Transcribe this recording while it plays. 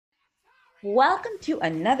Welcome to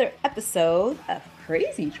another episode of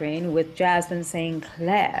Crazy Train with Jasmine St.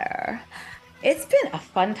 Clair. It's been a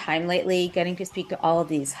fun time lately getting to speak to all of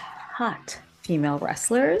these hot female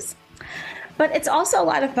wrestlers, but it's also a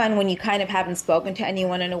lot of fun when you kind of haven't spoken to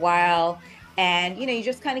anyone in a while and you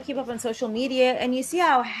just kind of keep up on social media and you see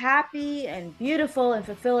how happy and beautiful and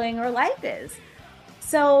fulfilling her life is.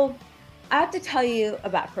 So, I have to tell you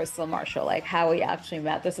about Crystal Marshall, like how we actually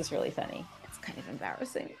met. This is really funny. It's kind of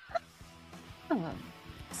embarrassing.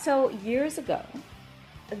 So years ago,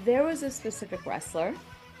 there was a specific wrestler,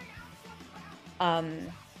 um,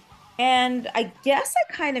 and I guess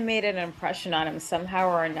I kind of made an impression on him somehow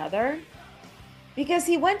or another because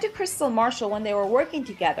he went to Crystal Marshall when they were working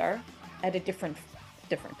together at a different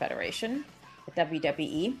federation, the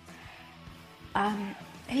WWE. And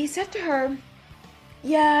he said to her,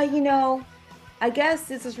 "Yeah, I guess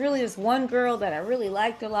this is really this one girl that I really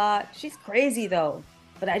liked a lot. She's crazy though,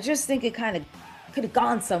 but I just think it kind of could have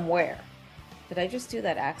gone somewhere." Did I just do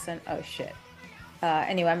that accent? Oh shit.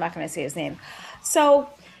 Anyway, I'm not going to say his name. So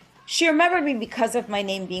she remembered me because of my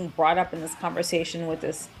name being brought up in this conversation with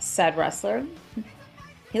this said wrestler.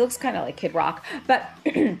 He looks kind of like Kid Rock, but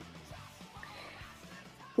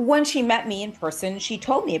when she met me in person, she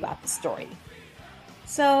told me about the story.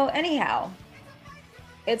 So anyhow,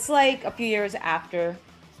 it's like a few years after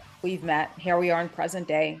we've met. Here we are in present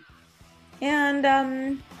day. And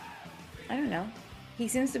I don't know. He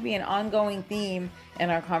seems to be an ongoing theme in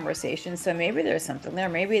our conversation. So maybe there's something there,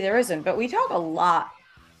 maybe there isn't. But we talk a lot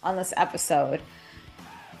on this episode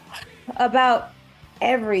about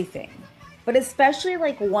everything. But especially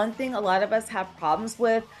like one thing a lot of us have problems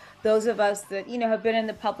with, those of us that, have been in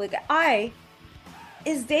the public eye,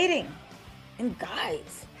 is dating and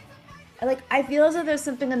guys. Like, I feel as though there's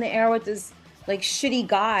something in the air with this like shitty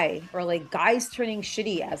guy or like guys turning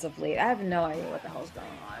shitty as of late. I have no idea what the hell's going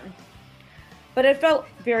on. But it felt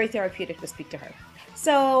very therapeutic to speak to her.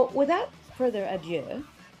 So without further ado,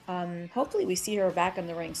 hopefully we see her back in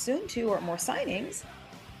the ring soon too, or more signings.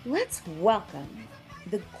 Let's welcome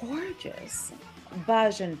the gorgeous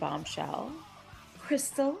Bajan Bombshell,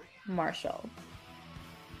 Kristal Marshall.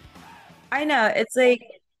 I know, it's like,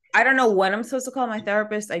 I don't know what I'm supposed to call my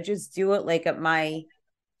therapist. I just do it like at my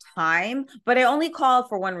time, but I only call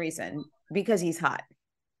for one reason, because he's hot.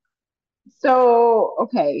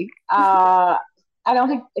 Okay. I don't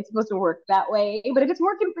think it's supposed to work that way, but if it's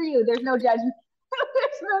working for you, there's no judgment.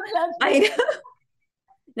 There's no I judgment. know.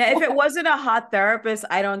 Now, if it wasn't a hot therapist,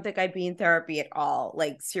 I don't think I'd be in therapy at all.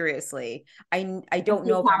 Like seriously, I It's don't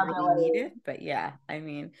the know if I really need accountability. it, but yeah, I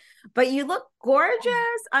mean, but you look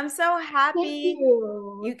gorgeous. I'm so Thank happy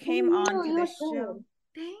you. you Thank came on you. to You the look good. show.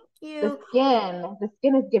 Thank The you. skin, the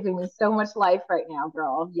skin is giving me so much life right now,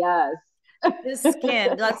 girl. Yes. The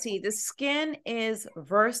skin, let's see, the skin is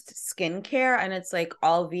Versed Skincare and it's like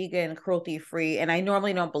all vegan, cruelty free. And I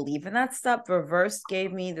normally don't believe in that stuff, but Versed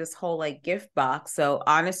gave me this whole like gift box. So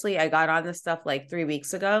honestly, I got on this stuff like 3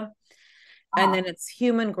 weeks ago. And then Uh-huh. it's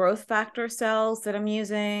human growth factor cells that I'm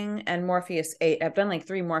using and Morpheus 8. I've done like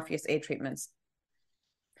 3 Morpheus 8 treatments.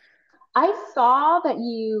 I saw that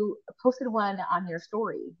you posted one on your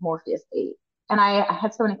story, Morpheus 8, and I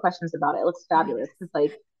had so many questions about it. It looks Oh, yes. fabulous. It's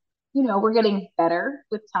like, we're getting better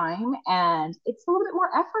with time and it's a little bit more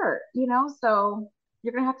effort, so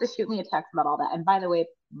you're going to have to shoot me a text about all that. And by the way,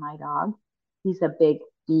 my dog, he's a big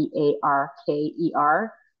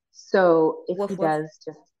Barker. So if he Woof woof. does,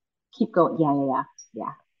 just keep going. Yeah, yeah,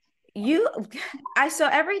 yeah. You, I so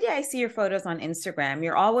every day I see your photos on Instagram.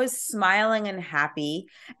 You're always smiling and happy.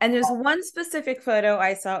 And there's one specific photo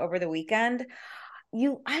I saw over the weekend.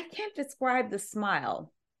 I can't describe the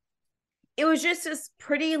smile. It was just this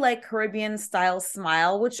pretty, like Caribbean style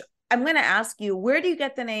smile, which I'm going to ask you, where do you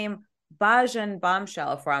get the name Bajan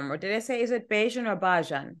Bombshell from? Or did I say, is it Bajan or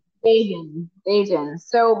Bajan? Bajan.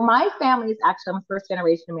 So my family is actually, I'm a first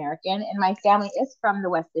generation American, and my family is from the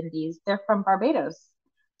West Indies. They're from Barbados.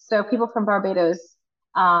 So people from Barbados,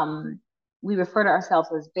 um, we refer to ourselves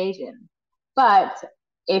as Bajan. But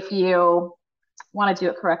if you want to do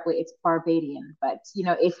it correctly, it's Barbadian. But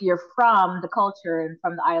if you're from the culture and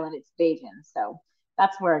from the island, it's Bajan. So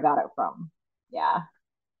that's where I got it from. Yeah.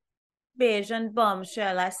 Bajan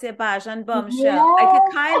Bombshell. I say Bajan Bombshell. I could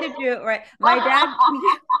Yes. kind of do it right. My dad,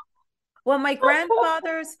 well, my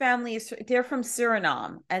grandfather's family they're from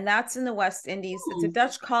Suriname, and that's in the West Indies. It's a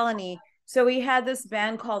Dutch colony. So we had this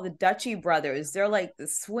band called the Dutchy Brothers. They're like the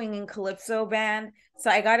swinging calypso band. So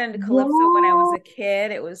I got into calypso when I was Yeah. a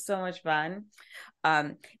kid. It was so much fun.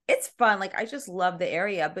 Um, it's fun. Like I just love the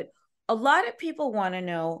area. But A lot of people want to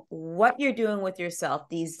know what you're doing with yourself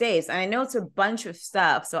these days. And I know it's a bunch of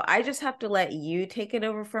stuff. So I just have to let you take it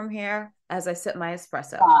over from here as I sip my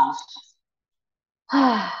espresso. Gosh.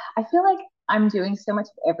 I feel like I'm doing so much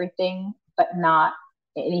of everything, but not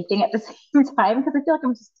anything at the same time because I feel like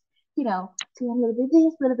I'm just, doing a little bit of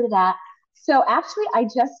this, a little bit of that. So actually, I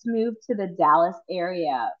just moved to the Dallas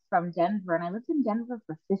area from Denver, and I lived in Denver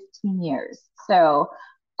for 15 years. So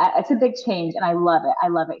it's a big change, and I love it. I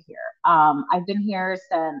love it here. I've been here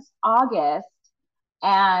since August,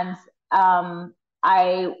 and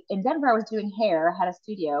I in Denver, I was doing hair, had a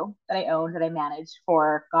studio that I owned that I managed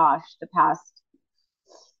for, gosh, the past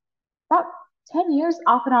about 10 years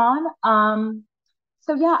off and on.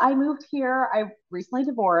 So yeah, I moved here. I recently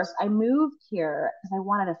divorced. I moved here because I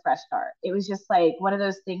wanted a fresh start. It was just like one of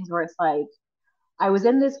those things where it's like I was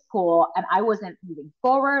in this pool and I wasn't moving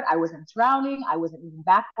forward. I wasn't drowning. I wasn't moving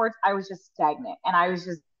backwards. I was just stagnant. And I was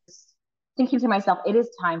just thinking to myself, it is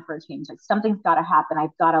time for a change. Like something's got to happen.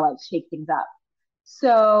 I've got to like shake things up.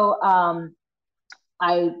 So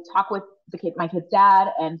I talked with my kid's dad,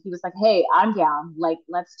 and he was like, "Hey, I'm down. Like,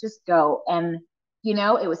 let's just go." And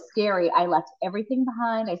it was scary. I left everything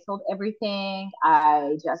behind. I sold everything.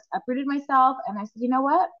 I just uprooted myself, and I said, "You know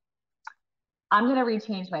what? I'm gonna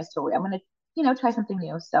rechange my story. I'm gonna, try something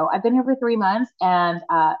new." So I've been here for 3 months, and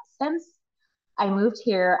since I moved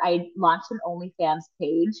here, I launched an OnlyFans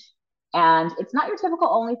page. And it's not your typical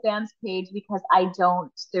OnlyFans page because I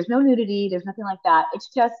don't, there's no nudity, there's nothing like that.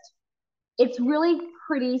 It's really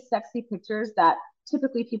pretty sexy pictures that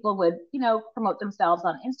typically people would, promote themselves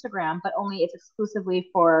on Instagram, but only it's exclusively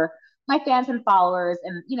for my fans and followers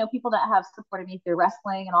and, people that have supported me through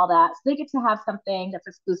wrestling and all that. So they get to have something that's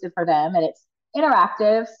exclusive for them and it's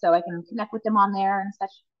interactive so I can connect with them on there and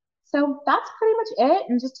such. So that's pretty much it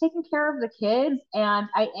and just taking care of the kids. And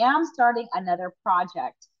I am starting another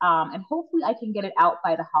project and hopefully I can get it out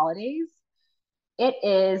by the holidays. It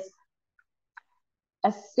is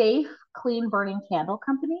a safe, clean burning candle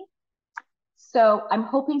company. So I'm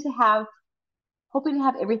hoping to have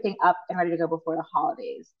everything up and ready to go before the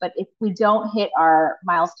holidays. But if we don't hit our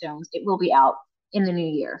milestones, it will be out in the new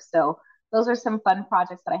year. So those are some fun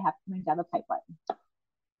projects that I have coming down the pipeline.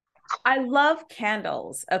 I love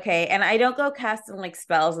candles. Okay. And I don't go casting like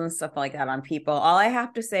spells and stuff like that on people. All I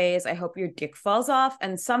have to say is I hope your dick falls off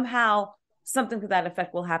and somehow something to that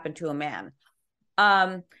effect will happen to a man.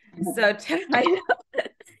 Um, I know.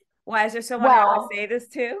 Why is there someone I want Well, to say this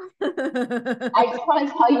I to? just want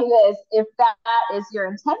to tell you this: if that is your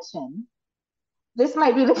intention, this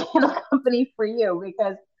might be the candle company for you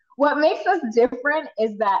because what makes us different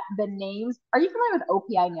is that the names. Are you familiar with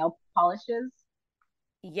OPI nail polishes?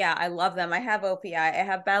 Yeah, I love them. I have OPI. I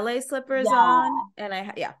have ballet slippers on Yeah,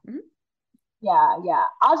 and yeah. Mhm. yeah.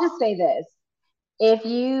 I'll just say this: if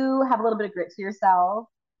you have a little bit of grit to yourself,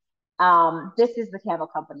 this is the candle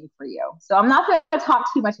company for you. So I'm not going to talk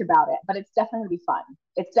too much about it, but it's definitely going to be fun.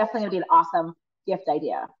 It's definitely going to be an awesome gift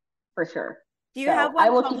idea for sure. Do you have So I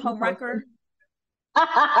one will called keep you posted.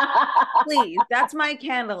 Homewrecker? Please, that's my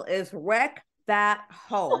candle is wreck that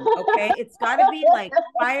home. Okay. It's gotta be like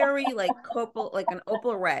fiery, like copal, like an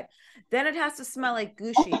opal red. Then it has to smell like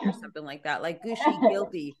Gucci or something like that, like Gucci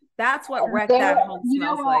guilty. That's what wreck There, that home you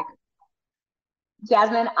know smells what, like.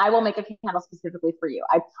 Jasmine, I will make a candle specifically for you.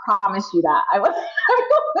 I promise you that. I will, I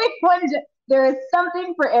will make one. There is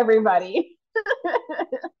something for everybody.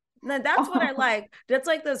 No, that's what I like. That's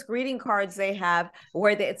like those greeting cards they have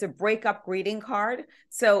where it's a breakup greeting card.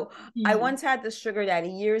 So I Hmm. once had this sugar daddy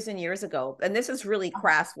years and years ago, and this is really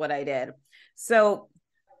crass what I did. So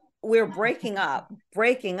we're breaking up.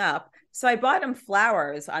 So I bought him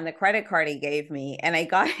flowers on the credit card he gave me, and I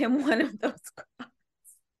got him one of those.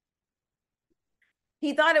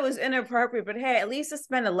 He thought it was inappropriate, but hey, at least I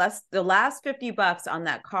spent the last $50 on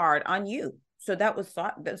that card on you. So that was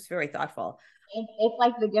very thoughtful. It's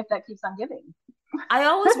like the gift that keeps on giving. I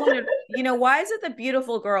always wondered, why is it that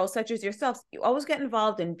beautiful girls such as yourself, you always get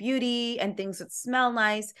involved in beauty and things that smell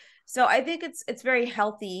nice? So I think it's very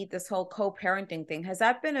healthy, this whole co-parenting thing. Has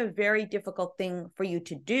that been a very difficult thing for you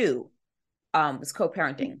to do? Was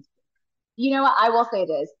co-parenting? You know what? I will say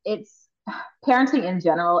this: it's parenting in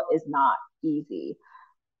general is not easy.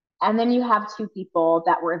 And then you have two people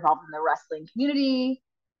that were involved in the wrestling community.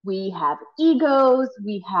 We have egos.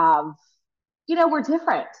 We have, we're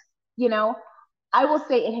different. You know, I will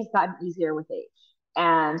say it has gotten easier with age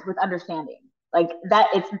and with understanding. Like that,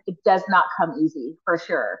 it does not come easy for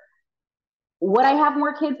sure. Would I have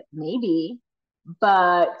more kids? Maybe,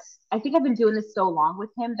 but I think I've been doing this so long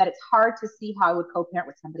with him that it's hard to see how I would co-parent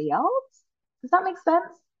with somebody else. Does that make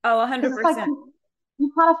sense? Oh, Because it's like 100%.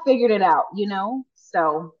 you kind of figured it out,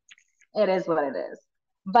 So It is what it is.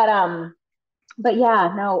 But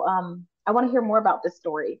yeah, no, I want to hear more about this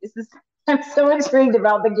story. This is I'm so intrigued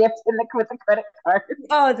about the gift in the with the credit card.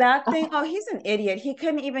 Oh, that thing. Oh, he's an idiot. He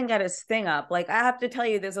couldn't even get his thing up. Like, I have to tell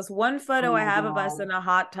you, there's this one Oh photo I my have of us God. in a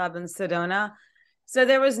hot tub in Sedona. So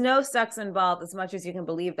there was no sex involved, as much as you can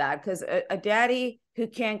believe that, because a daddy who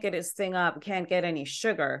can't get his thing up can't get any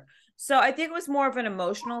sugar. So I think it was more of an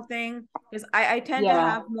emotional thing, because I tend to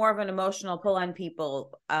Yeah. have more of an emotional pull on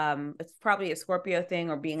people. It's probably a Scorpio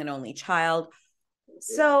thing or being an only child.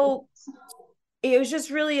 So it was just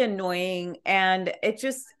really annoying. And it's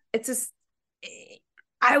just,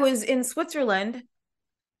 I was in Switzerland.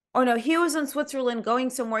 Oh no, he was in Switzerland going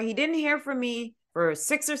somewhere. He didn't hear from me for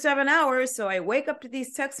 6 or 7 hours. So I wake up to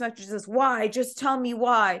these text messages. Why? Just tell me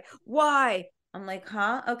why. Why? I'm like,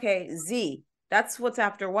 huh? Okay, Z. That's what's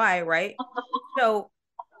after Y, right? So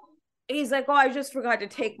he's like, oh, I just forgot to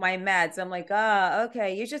take my meds. I'm like,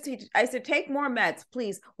 okay. I said, take more meds,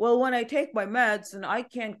 please. Well, when I take my meds and I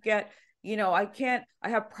can't get, I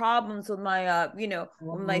have problems with my,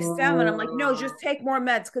 with my stamina. I'm like, no, just take more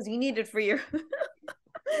meds because you need it for your,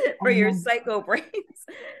 for Oh your my psycho brains.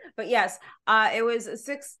 But yes, it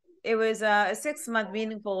was a 6 month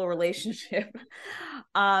meaningful relationship.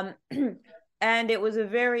 Um, and it was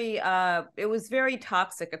very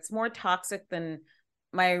toxic. It's more toxic than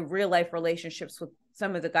my real life relationships with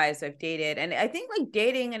some of the guys I've dated. And I think like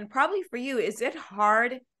dating, and probably for you, is it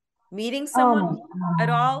hard meeting oh my someone at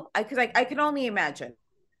God. all? I can only imagine.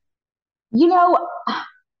 You know, I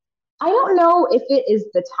don't know if it is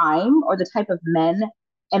the time or the type of men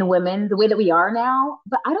and women, the way that we are now,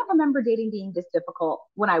 but I don't remember dating being this difficult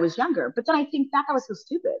when I was younger. But then I think back, I was so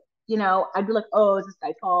stupid. I'd be like, oh, is this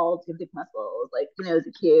guy tall? Does he have big muscles? Like, is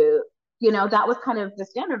he cute? That was kind of the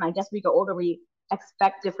standard. And I guess we go older, we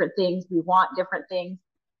expect different things, we want different things.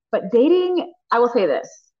 But dating, I will say this.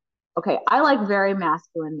 Okay, I like very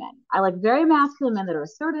masculine men. I like very masculine men that are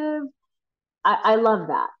assertive. I love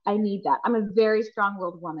that. I need that. I'm a very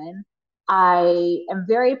strong-willed woman. I am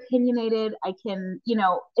very opinionated. I can,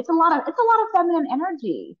 it's a lot of feminine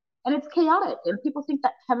energy and it's chaotic. And people think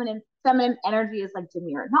that feminine energy is like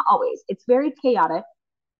demure. Not always. It's very chaotic.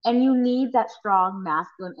 And you need that strong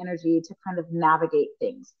masculine energy to kind of navigate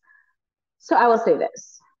things. So I will say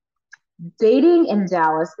this. Dating in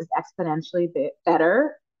Dallas is exponentially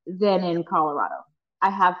better than in Colorado.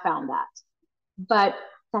 I have found that. But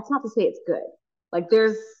that's not to say it's good. Like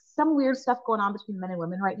there's some weird stuff going on between men and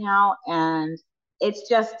women right now, and it's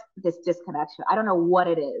just this disconnection. I don't know what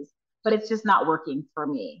it is, but it's just not working for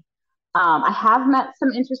me. I have met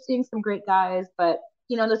some great guys, but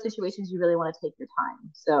in those situations, you really want to take your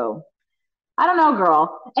time. So I don't know,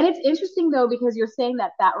 girl. And it's interesting though because you're saying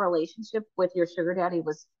that that relationship with your sugar daddy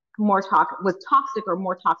was toxic or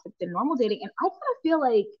more toxic than normal dating, and I kind of feel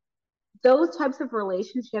like those types of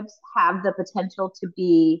relationships have the potential to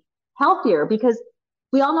be healthier because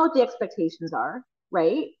we all know what the expectations are,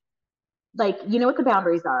 right? Like, you know what the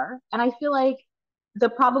boundaries are. And I feel like the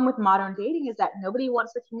problem with modern dating is that nobody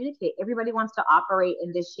wants to communicate. Everybody wants to operate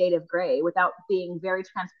in this shade of gray without being very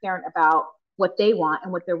transparent about what they want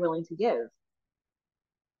and what they're willing to give.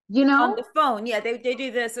 You On know? the phone, yeah, they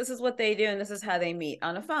do this. This is what they do, and this is how they meet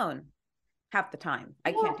on a phone half the time. I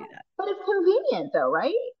Yeah. can't do that. But it's convenient though,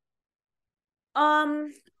 right?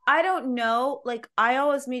 Um, I don't know. Like I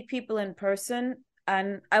always meet people in person,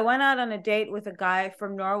 and I went out on a date with a guy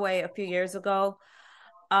from Norway a few years ago.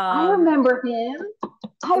 I Um, remember him.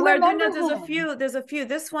 I where remember there's a him. few, there's a few.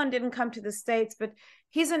 This one didn't come to the States, but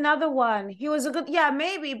he's another one. He was a good, yeah,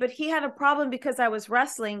 maybe, but he had a problem because I was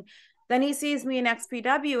wrestling. Then he sees me in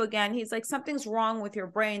XPW again. He's like, something's wrong with your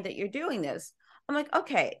brain that you're doing this. I'm like,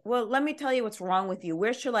 okay, well, let me tell you what's wrong with you.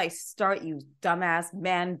 Where should I start, you dumbass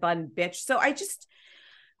man bun bitch? So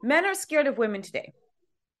men are scared of women today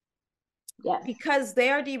Yes. because they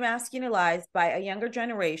are demasculinized by a younger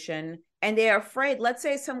generation and they are afraid. Let's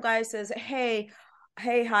say some guy says, hey,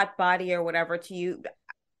 hot body or whatever to you.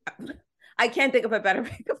 I can't think of a better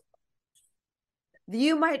pickup.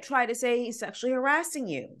 You might try to say he's sexually harassing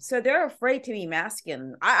you. So they're afraid to be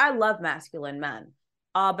masculine. I love masculine men.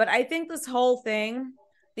 But I think this whole thing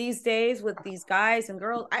these days with these guys and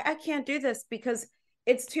girls, I can't do this because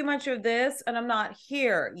it's too much of this and I'm not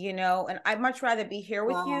here, and I'd much rather be here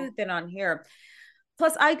with you Wow. than on here.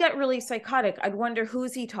 Plus, I get really psychotic. I'd wonder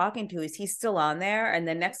who's he talking to? Is he still on there? And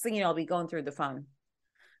the next thing you know, I'll be going through the phone,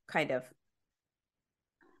 kind of.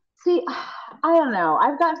 See, I don't know.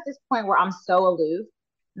 I've gotten to this point where I'm so aloof.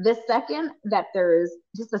 The second that there's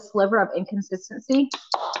just a sliver of inconsistency,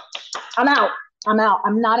 I'm out. I'm out.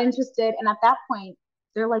 I'm not interested. And at that point,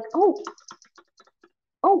 they're like, oh,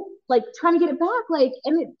 like trying to get it back. Like,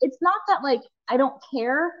 and it's not that like I don't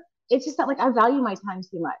care. It's just that like I value my time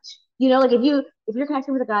too much. You know, like if you're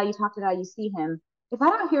connecting with a guy, you talk to a guy, you see him. If I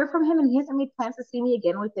don't hear from him and he hasn't made plans to see me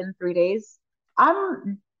again within 3 days,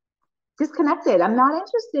 I'm disconnected. I'm not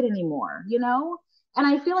interested anymore, you know? And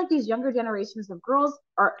I feel like these younger generations of girls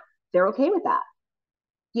are, they're okay with that.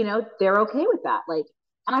 You know, they're okay with that. Like,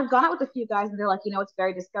 and I've gone out with a few guys and they're like, you know, it's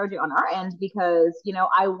very discouraging on our end because, you know,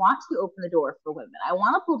 I want to open the door for women. I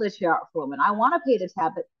want to pull the chair out for women. I want to pay the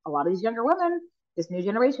tab. But a lot of these younger women, this new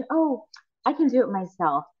generation, oh, I can do it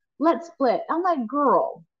myself. Let's split. I'm like,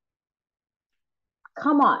 girl,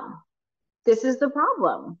 come on. This is the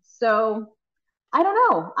problem. So I don't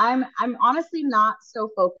know. I'm honestly not so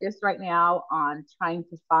focused right now on trying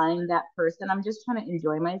to find that person. I'm just trying to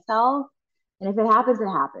enjoy myself. And if it happens, it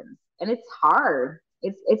happens. And it's hard.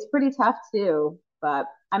 It's pretty tough too, but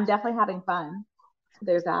I'm definitely having fun. So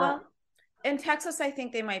there's that. Well, in Texas, I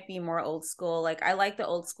think they might be more old school. Like I like the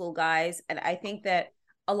old school guys, and I think that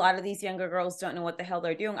a lot of these younger girls don't know what the hell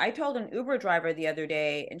they're doing. I told an Uber driver the other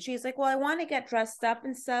day, and she's like, "Well, I want to get dressed up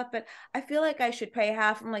and stuff, but I feel like I should pay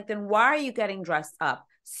half." I'm like, "Then why are you getting dressed up?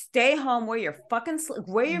 Stay home, wear your Yep. fucking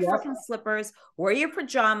slippers, wear your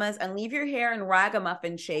pajamas, and leave your hair in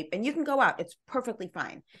ragamuffin shape, and you can go out. It's perfectly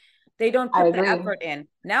fine." They don't I put the agree. effort in.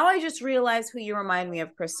 Now I just realize who you remind me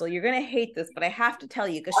of, Kristal. You're gonna hate this, but I have to tell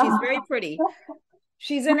you because she's very pretty.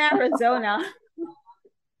 She's in Arizona.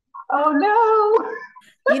 Oh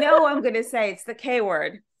no. You know who I'm going to say? It's the K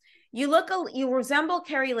word. You resemble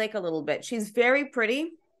Carrie Lake a little bit. She's very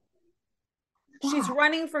pretty. She's Stop.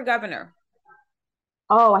 running for governor.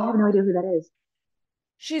 Oh, I have no idea who that is.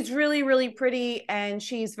 She's really, really pretty, and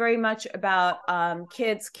she's very much about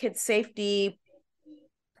kids safety,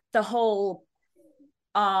 the whole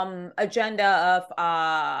agenda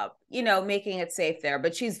of making it safe there.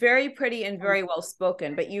 But she's very pretty and very well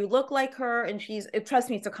spoken. But you look like her, and trust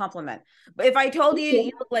me, it's a compliment. But if I told you Okay.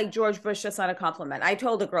 you look like George Bush, that's not a compliment. I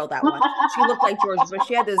told a girl that once. She looked like George Bush.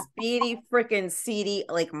 She had this beady freaking seedy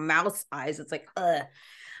like mouse eyes. It's like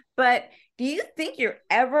but do you think you're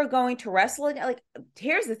ever going to wrestle again? Like,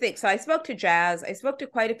 here's the thing. So I spoke to Jazz. I spoke to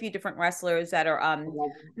quite a few different wrestlers that are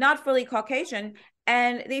not fully Caucasian,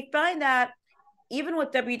 and they find that even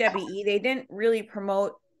with WWE, they didn't really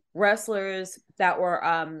promote wrestlers that were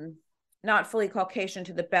not fully Caucasian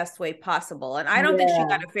to the best way possible. And I don't think she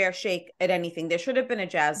got Yeah. a fair shake at anything. There should have been a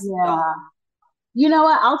Jazz doll. Yeah. You know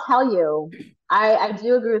what? I'll tell you. I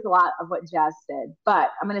do agree with a lot of what Jazz said, but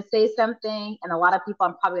I'm going to say something, and a lot of people,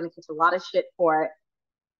 I'm probably going to catch a lot of shit for it.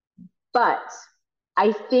 But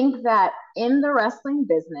I think that in the wrestling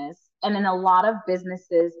business and in a lot of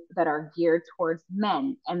businesses that are geared towards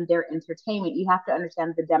men and their entertainment, you have to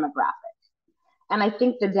understand the demographic. And I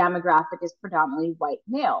think the demographic is predominantly white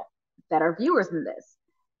male that are viewers in this.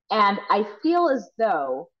 And I feel as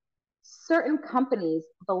though certain companies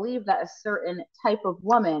believe that a certain type of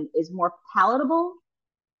woman is more palatable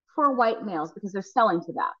for white males because they're selling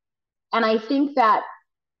to that. And I think that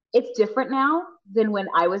it's different now than when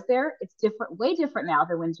I was there. It's different, way different now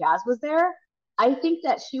than when Jazz was there. I think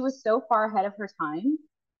that she was so far ahead of her time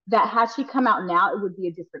that had she come out now, it would be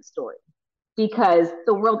a different story because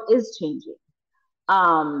the world is changing.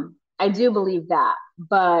 I do believe that,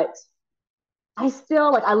 but I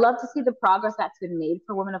still like. I love to see the progress that's been made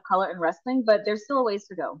for women of color in wrestling, but there's still a ways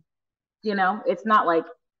to go. You know, it's not like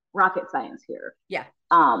rocket science here. Yeah.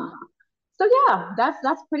 Um, so yeah,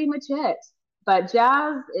 that's pretty much it. But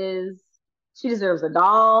Jazz is she deserves a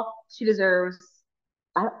doll. She deserves.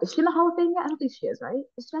 Is she in the Hall of Fame yet? I don't think she is. Right?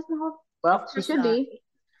 Is Jazz in the Hall? Of Well, she course should not. be.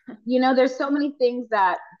 You know, there's so many things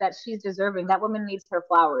that she's deserving. That woman needs her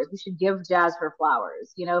flowers. We should give Jazz her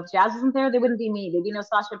flowers. You know, if Jazz wasn't there, there wouldn't be me. There'd be no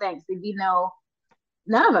Sasha Banks. There'd be no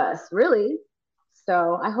none of us really.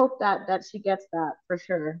 So I hope that she gets that for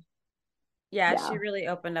sure. Yeah, she Yeah. really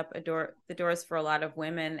opened up the doors for a lot of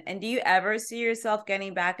women. And do you ever see yourself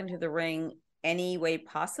getting back into the ring any way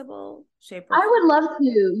possible, shape, or I form? would love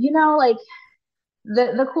to, you know, like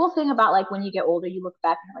the cool thing about like when you get older, you look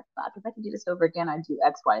back and you're like, fuck, if I could do this over again, I'd do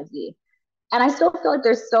X, Y, Z. And I still feel like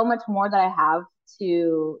there's so much more that I have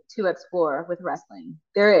to explore with wrestling.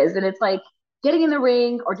 There is, and it's like getting in the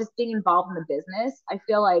ring or just being involved in the business. I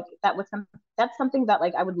feel like that's something that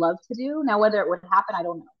like I would love to do. Now, whether it would happen, I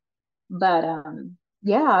don't know. But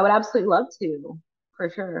yeah, I would absolutely love to for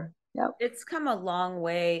sure. Yep. It's come a long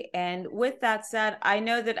way. And with that said, I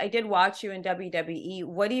know that I did watch you in WWE.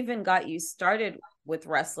 What even got you started with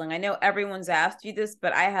wrestling? I know everyone's asked you this,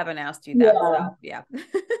 but I haven't asked you that. Yeah. So, yeah.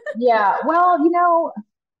 Yeah. Well, you know,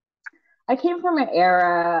 I came from an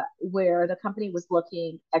era where the company was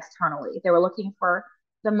looking externally. They were looking for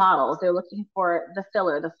the models. They're looking for the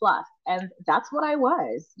filler, the fluff. And that's what I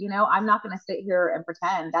was. I'm not going to sit here and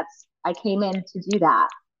pretend I came in to do that.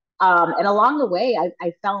 And along the way,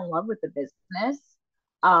 I fell in love with the business.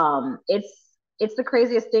 It's the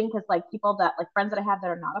craziest thing because like people that like friends that I have that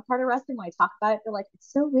are not a part of wrestling, when I talk about it, they're like,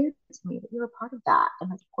 it's so weird to me that you're a part of that. And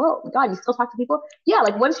I'm like, whoa, my God, you still talk to people? Yeah,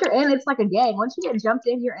 like once you're in, it's like a gang. Once you get jumped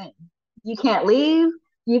in, you're in. You can't leave.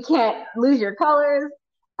 You can't lose your colors.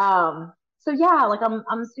 So yeah, like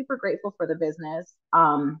I'm super grateful for the business.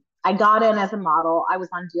 I got in as a model. I was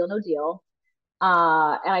on Deal No Deal,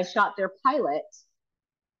 and I shot their pilot.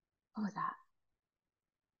 What was that?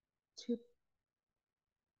 Two,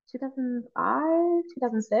 2005,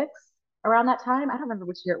 2006, around that time. I don't remember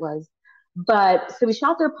which year it was, but so we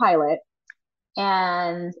shot their pilot,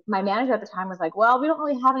 and my manager at the time was like, "Well, we don't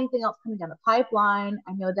really have anything else coming down the pipeline.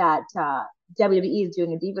 I know that WWE is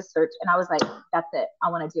doing a diva search," and I was like, "That's it. I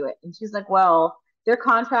want to do it." And she's like, "Well, their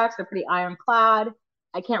contracts are pretty ironclad.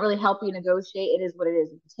 I can't really help you negotiate. It is what it is.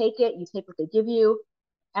 You take it. You take what they give you."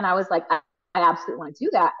 And I was like, I absolutely want to do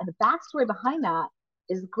that. And the backstory behind that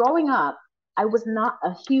is growing up, I was not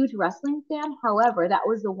a huge wrestling fan. However, that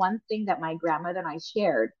was the one thing that my grandmother and I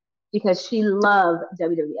shared because she loved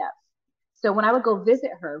WWF. So when I would go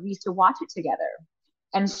visit her, we used to watch it together.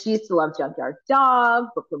 And she used to love Junkyard Dog,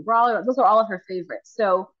 Brooklyn Brawler. Those are all of her favorites.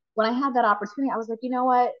 So when I had that opportunity, I was like, you know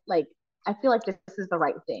what? Like, I feel like this is the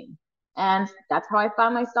right thing. And that's how I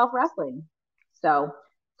found myself wrestling. So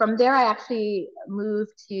from there, I actually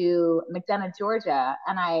moved to McDonough, Georgia,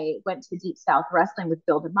 and I went to Deep South Wrestling with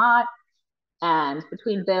Bill DeMott. And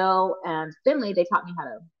between Bill and Finley, they taught me how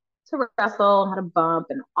to wrestle, how to bump,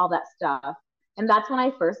 and all that stuff. And that's when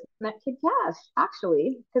I first met Kid Cash,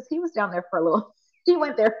 actually, because he was down there for a little. He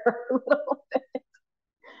went there for a little bit.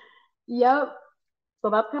 Yep. So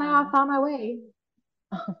that's kind of how I found my way.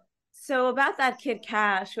 So about that Kid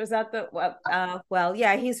Cash, was that the well,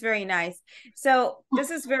 yeah, he's very nice. So this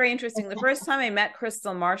is very interesting. The first time I met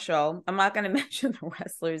Kristal Marshall, I'm not going to mention the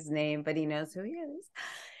wrestler's name, but he knows who he is.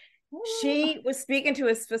 She was speaking to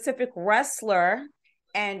a specific wrestler,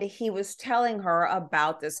 and he was telling her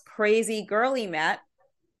about this crazy girl he met.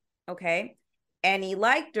 Okay. And he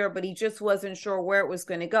liked her, but he just wasn't sure where it was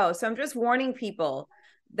going to go. So I'm just warning people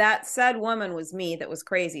that said woman was me that was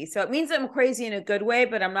crazy. So it means I'm crazy in a good way,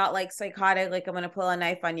 but I'm not like psychotic, like I'm going to pull a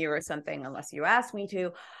knife on you or something, unless you ask me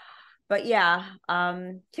to. But yeah,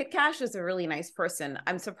 Kit Cash is a really nice person.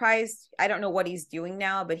 I'm surprised. I don't know what he's doing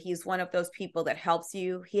now, but he's one of those people that helps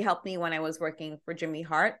you. He helped me when I was working for Jimmy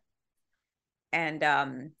Hart. And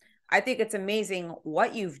I think it's amazing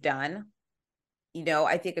what you've done.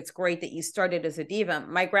 I think it's great that you started as a diva.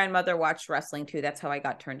 My grandmother watched wrestling too. That's how I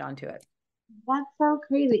got turned on to it. That's so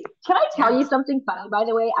crazy. Can I tell you something funny, by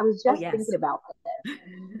the way? I was Oh, just yes. thinking about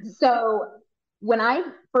this. So when I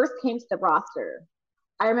first came to the roster,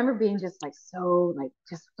 I remember being just like so like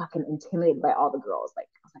just fucking intimidated by all the girls. Like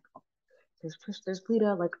I was like, oh, there's Trish, there's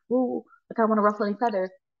Lita, like, ooh, like I want to ruffle any feathers.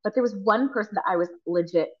 But there was one person that I was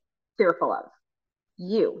legit fearful of.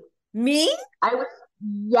 You. Me? I was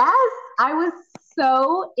yes, I was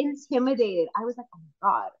so intimidated. I was like, oh my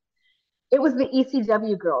God. It was the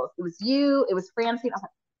ECW girls. It was you, it was Francine. I was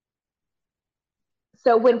like,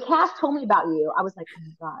 so when Cash told me about you, I was like, oh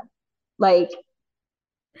my God. Like,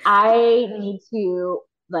 I need to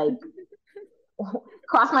like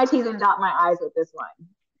cross my T's and dot my I's with this one.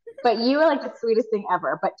 But you were like the sweetest thing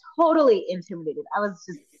ever, but totally intimidated. I was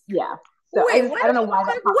just, yeah. So Wait, I don't know why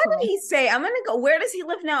that popped what in my did head. he say? I'm gonna go. Where does he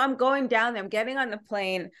live now? I'm going down there. I'm getting on the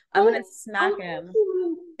plane. I'm I, gonna I smack him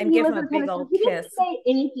think and he give him lives a in big Tennessee. old He didn't kiss. say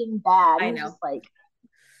anything bad. I He was know. just like,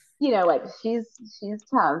 like she's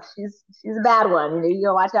tough. She's a bad one. You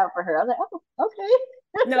gotta watch out for her. I was like, oh,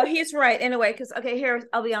 okay. No, he's right in a way. Because okay, here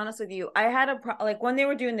I'll be honest with you. I had like when they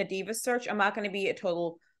were doing the diva search. I'm not going to be a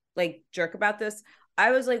total like jerk about this.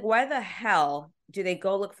 I was like, why the hell do they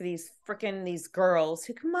go look for these girls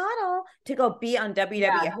who can model to go be on WWE?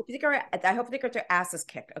 Yeah. I hope they get their asses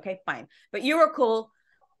kicked. Okay, fine. But you were cool.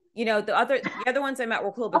 The other ones I met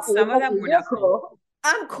were cool, but Fuck you, some of fuck them you. were You're not cool. cool.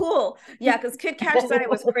 I'm cool. Yeah, because Kid Cash said I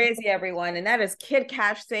was crazy, everyone. And that is Kid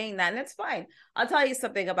Cash saying that. And it's fine. I'll tell you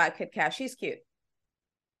something about Kid Cash. He's cute.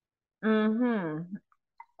 Mm-hmm.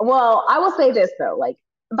 Well, I will say this though, like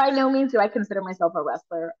by no means do I consider myself a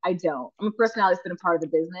wrestler. I don't. I'm a personality that's been a part of the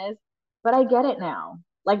business, but I get it now.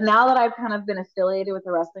 Like now that I've kind of been affiliated with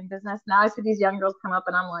the wrestling business, now I see these young girls come up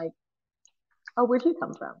and I'm like, oh, where'd you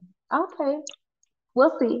come from? Okay,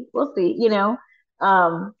 we'll see, we'll see. So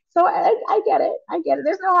I get it, I get it.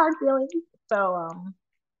 There's no hard feelings. So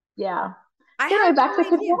yeah. I So had anyway, back no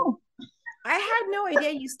to idea. Kristal. I had no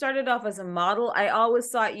idea you started off as a model. I always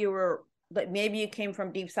thought you were like maybe you came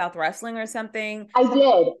from Deep South Wrestling or something. I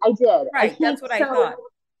did. I did. I Right. came, That's what I so thought.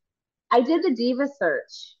 I did the diva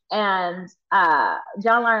search, and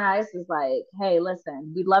John Laurinaitis was like, "Hey,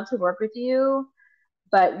 listen, we'd love to work with you,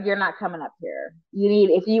 but you're not coming up here. You need,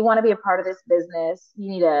 if you want to be a part of this business, you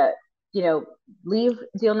need to, you know, leave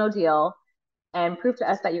Deal No Deal and prove to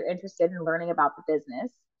us that you're interested in learning about the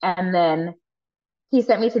business." And then he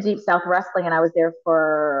sent me to Deep South Wrestling, and I was there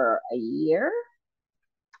for a year.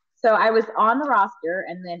 So I was on the roster,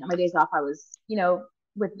 and then on my days off, I was,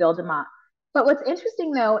 with Bill DeMott. But what's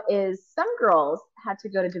interesting though is some girls had to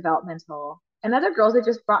go to developmental, and other girls it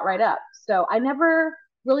just brought right up. So I never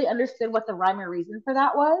really understood what the rhyme or reason for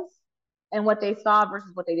that was, and what they saw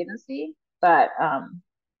versus what they didn't see. But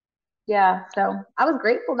yeah, so I was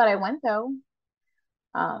grateful that I went though.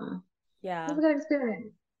 It Yeah. was a good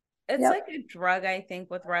experience. It's Yep. like a drug, I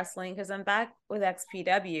think, with wrestling because I'm back with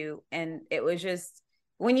XPW and it was just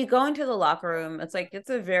when you go into the locker room, it's like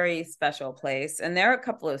it's a very special place. And there are a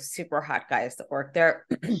couple of super hot guys that work there,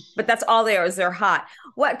 but that's all they are is they're hot.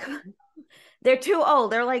 What they're too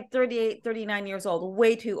old. They're like 38, 39 years old,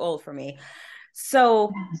 way too old for me.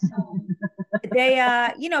 So they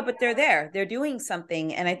but they're there, they're doing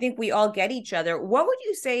something, and I think we all get each other. What would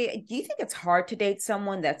you say, do you think it's hard to date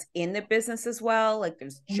someone that's in the business as well, like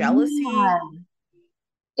there's jealousy? Man,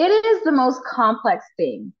 it is the most complex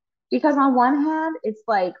thing because on one hand, it's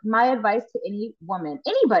like my advice to any woman,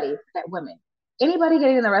 anybody, forget women, anybody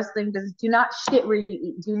getting in the wrestling business, do not shit where you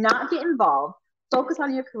eat. Do not get involved. Focus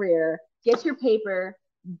on your career. Get your paper.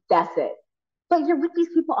 That's it. But you're with these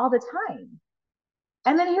people all the time.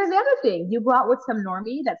 And then here's the other thing: you go out with some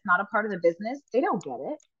normie that's not a part of the business. They don't get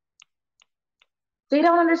it. They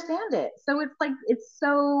don't understand it. So it's like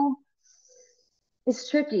it's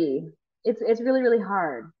tricky. It's really really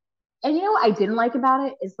hard. And you know what I didn't like about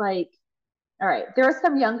it is like, all right, there are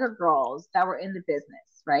some younger girls that were in the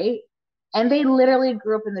business, right? And they literally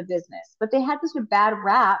grew up in the business, but they had such a bad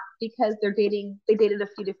rap because they dated a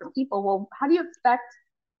few different people. Well, how do you expect,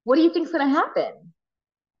 what do you think's going to happen?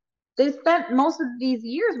 They spent most of these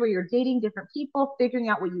years where you're dating different people, figuring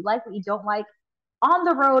out what you like, what you don't like, on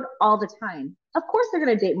the road all the time. Of course, they're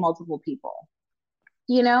going to date multiple people,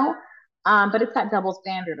 you know? But it's that double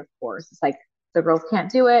standard, of course. It's like the girls can't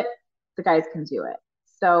do it, the guys can do it.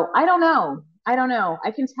 So I don't know. I don't know.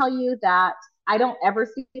 I can tell you that I don't ever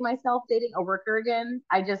see myself dating a worker again.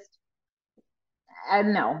 I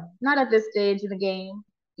no, not at this stage in the game,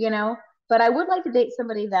 you know? But I would like to date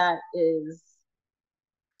somebody that is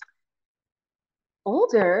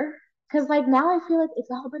older because, like, now I feel like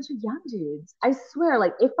it's a whole bunch of young dudes. I swear,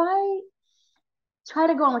 like, if I try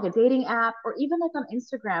to go on like a dating app or even like on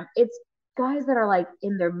Instagram, it's guys that are like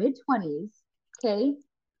in their mid 20s, okay,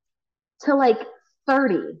 to like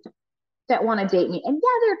 30 that want to date me. And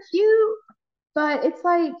yeah, they're cute, but it's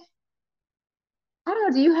like, I don't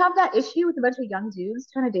know, do you have that issue with a bunch of young dudes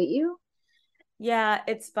trying to date you? Yeah,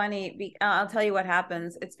 it's funny. I'll tell you what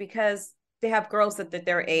happens. It's because they have girls that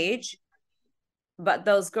their age, but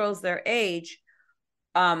those girls their age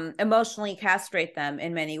emotionally castrate them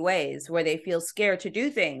in many ways where they feel scared to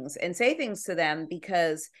do things and say things to them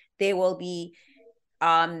because they will be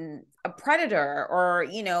a predator or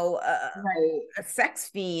Right. a sex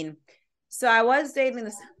fiend. So I was dating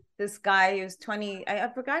this guy who's 20, I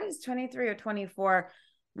forgot he's 23 or 24.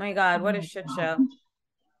 My God, Oh what a my shit show. God.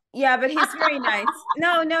 Yeah, but he's very nice.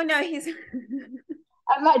 No, no, no, he's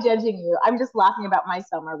I'm not judging you. I'm just laughing about my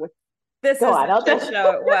summer with, this go is the on. I'll shit just,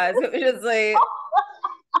 show it was. It was just like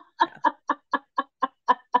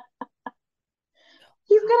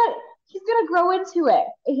he's gonna, he's gonna grow into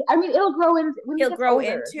it. I mean, it'll grow in when he he'll gets grow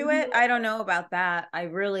older. into it. I don't know about that. I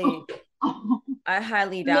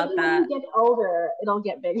highly doubt Maybe when that. he gets older, it'll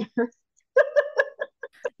get bigger.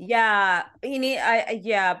 Yeah, you need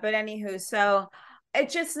yeah, but anywho, so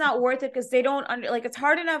it's just not worth it because they don't under like it's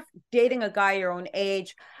hard enough dating a guy your own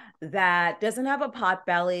age that doesn't have a pot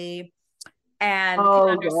belly and can Oh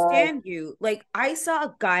God. understand you. Like I saw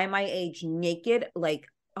a guy my age naked like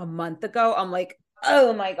a month ago. I'm like,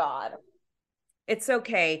 oh my God. It's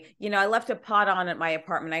okay. I left a pot on at my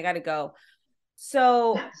apartment. I gotta go.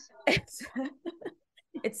 So it's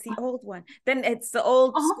it's the old one. Then it's the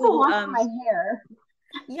old I'll have to school. wash my hair.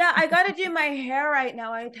 Yeah, I gotta do my hair right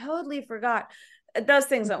now. I totally forgot. Those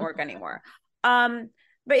things don't work anymore. Um,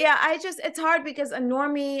 but yeah, it's hard because a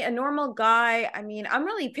normal guy, I mean, I'm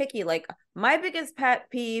really picky. Like my biggest pet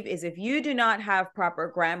peeve is if you do not have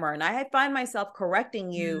proper grammar, and I find myself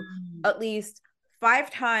correcting you Mm. at least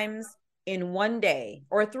 5 times in one day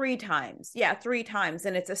or 3 times. Yeah, 3 times.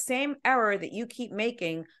 And it's the same error that you keep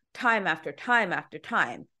making time after time after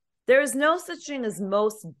time. There is no such thing as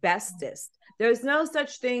most bestest. There's no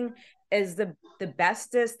such thing as the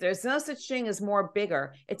bestest. There's no such thing as more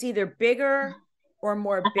bigger. It's either bigger or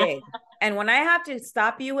more big. And when I have to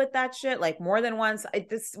stop you with that shit, like more than once,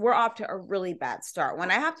 we're off to a really bad start. When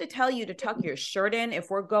I have to tell you to tuck your shirt in if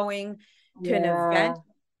we're going to an event,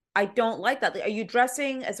 I don't like that. Are you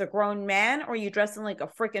dressing as a grown man or are you dressing like a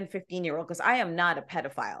freaking 15-year-old? Because I am not a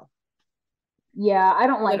pedophile. Yeah, I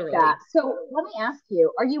don't like that. Literally. So let me ask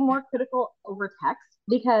you, are you more critical over text?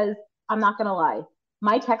 Because I'm not gonna lie,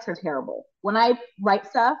 my texts are terrible. When I write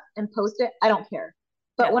stuff and post it, I don't care.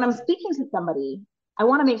 But No. when I'm speaking to somebody, I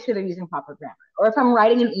want to make sure they're using proper grammar. Or if I'm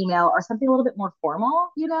writing an email or something a little bit more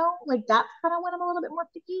formal, like that's kind of when I'm a little bit more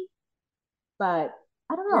picky. But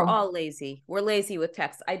I don't We're know. all lazy. We're lazy with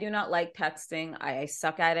text. I do not like texting. I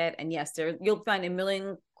suck at it. And yes, you'll find a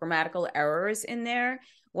million grammatical errors in there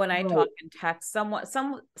when I Right. talk in text.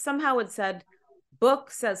 Somehow it said book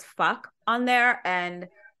says fuck on there. And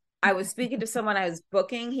I was speaking to someone I was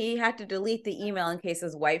booking. He had to delete the email in case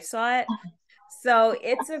his wife saw it. So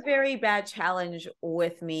it's a very bad challenge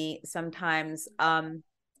with me sometimes.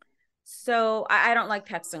 So I don't like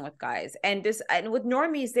texting with guys, and with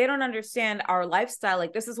normies, they don't understand our lifestyle.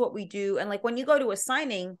 Like this is what we do, and like when you go to a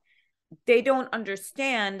signing, they don't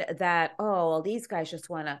understand that. Oh, well, these guys just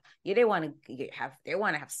want to, yeah, they want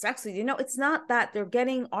to have sex with you. No, it's not that they're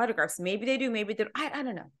getting autographs. Maybe they do, maybe they don't. I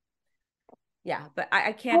don't know. Yeah, but I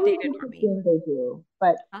I can't date a would normie. assume they do,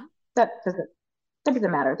 but Huh? that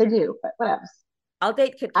doesn't matter. They do, but whatever. I'll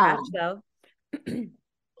date Kid Cash Um, though.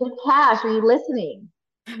 Kid Cash, are you listening?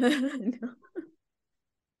 No.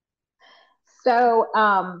 So,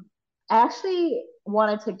 I actually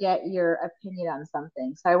wanted to get your opinion on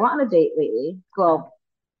something. So, I went on a date lately. Well,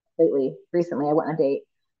 recently, I went on a date,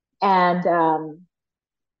 and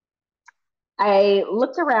I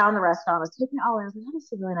looked around the restaurant. I was taking it all in. I was like, "Oh, this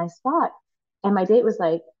is a really nice spot." And my date was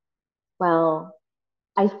like, "Well,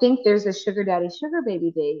 I think there's a sugar daddy, sugar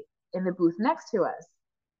baby date in the booth next to us."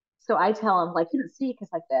 So I tell him, like, he didn't see because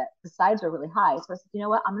like the sides are really high. So I said, you know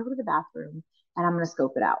what? I'm gonna go to the bathroom and I'm gonna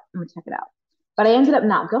scope it out. I'm gonna check it out. But I ended up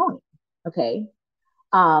not going. Okay.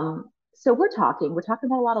 So we're talking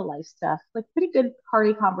about a lot of life stuff, like pretty good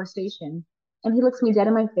hearty conversation. And he looks me dead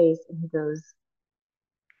in my face and he goes,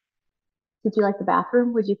 "Did you like the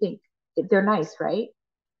bathroom? What'd you think? They're nice, right?"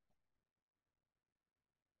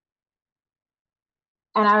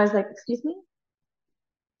 And I was like, "Excuse me?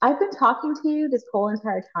 I've been talking to you this whole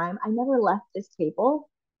entire time. I never left this table."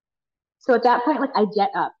 So at that point, like I get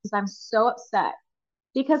up because I'm so upset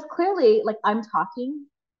because clearly, like I'm talking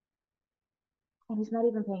and he's not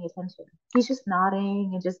even paying attention. He's just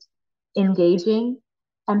nodding and just engaging.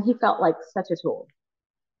 And he felt like such a tool.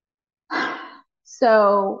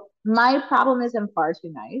 So my problem is I'm far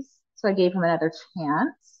too nice. So I gave him another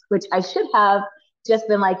chance, which I should have just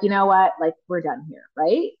been like, you know what, like we're done here,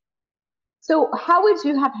 right? So how would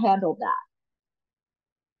you have handled that?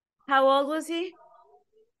 How old was he?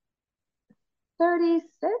 36?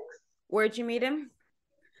 Where'd you meet him?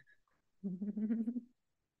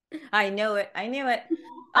 I know it. I knew it.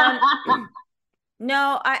 Um,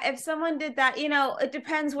 no, if someone did that, it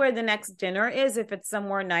depends where the next dinner is. If it's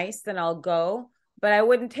somewhere nice, then I'll go. But I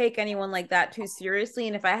wouldn't take anyone like that too seriously.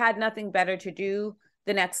 And if I had nothing better to do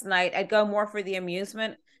the next night, I'd go more for the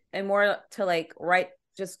amusement and more to like write,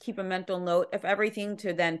 just keep a mental note of everything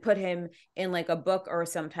to then put him in like a book or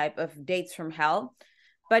some type of dates from hell.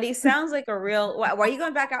 But he sounds like a real. Why are you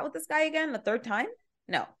going back out with this guy again? The third time?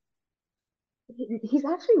 No. He's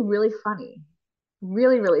actually really funny.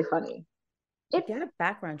 Really, really funny. It's Get a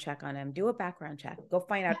background check on him. Do a background check. Go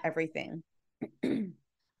find out everything.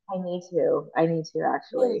 I need to. I need to Well,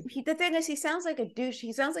 actually. the thing is, he sounds like a douche.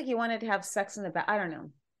 He sounds like he wanted to have sex in the bath. I don't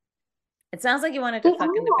know. It sounds like he wanted to They fuck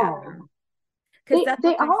in the are. bathroom because that's They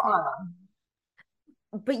what guys all do.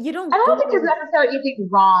 are. But you I don't don't think there's go. necessarily anything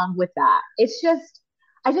wrong with that. It's just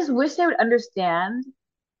I just wish they would understand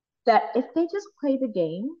that if they just play the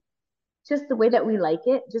game just the way that we like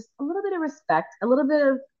it, just a little bit of respect, a little bit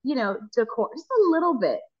of, decor, just a little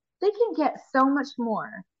bit, they can get so much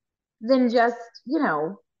more than just,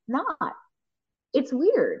 not. It's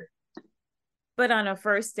weird. But on a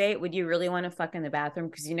first date, would you really want to fuck in the bathroom?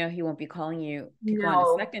 Because he won't be calling you to go on a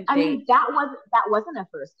No. second I date. mean, that wasn't a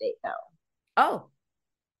first date though. Oh,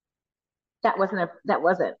 That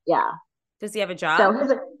wasn't, yeah. does he have a So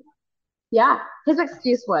job? yeah, his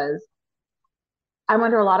excuse was, "I'm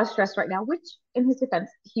under a lot of stress right now," which in his defense,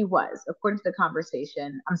 he was, according to the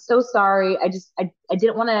conversation. "I'm so sorry. I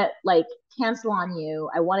didn't want to like cancel on you.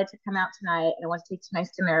 I wanted to come out tonight and I want to take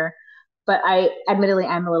tonight's dinner. But I admittedly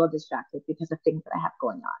I'm a little distracted because of things that I have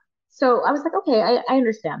going on." So I was like, okay, I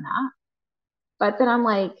understand that. But then I'm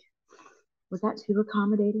like, was that too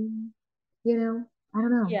accommodating? You know, I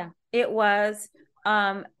don't know. Yeah, it was.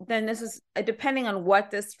 Then this is depending on what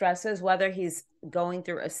the stress is, whether he's going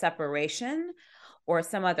through a separation or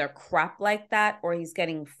some other crap like that, or he's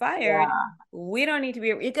getting fired. Yeah. We don't need to be,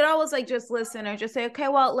 you could always like just listen or just say, okay,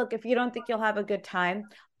 well, look, if you don't think you'll have a good time,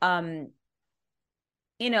 um,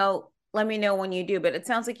 let me know when you do. But it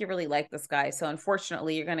sounds like you really like this guy. So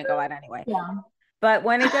unfortunately, you're gonna go out anyway. Yeah. But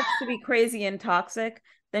when it gets to be crazy and toxic,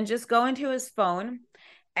 then just go into his phone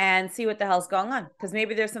and see what the hell's going on. Because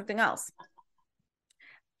maybe there's something else.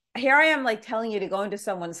 Here I am like telling you to go into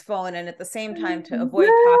someone's phone and at the same time to avoid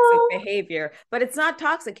toxic Girl. behavior, but it's not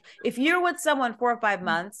toxic. If you're with someone 4 or 5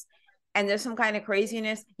 months and there's some kind of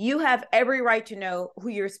craziness, you have every right to know who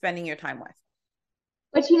you're spending your time with.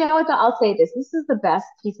 But you know what? I'll say this. This is the best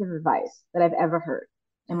piece of advice that I've ever heard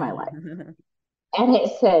in my life. And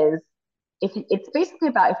it says, if it's basically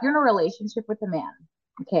about if you're in a relationship with a man,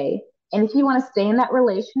 okay, and if you want to stay in that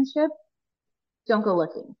relationship, don't go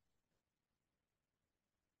looking.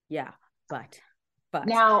 Yeah, but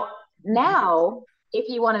Now, if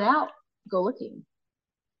you want it out, go looking.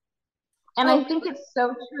 And oh, I think it's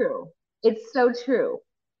so true. It's so true.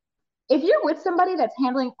 If you're with somebody that's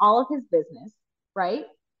handling all of his business, right?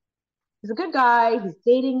 He's a good guy. He's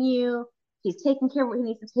dating you. He's taking care of what he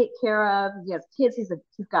needs to take care of. He has kids. He's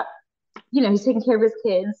got, he's taking care of his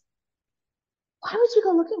kids. Why would you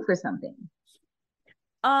go looking for something?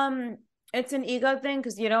 um, it's an ego thing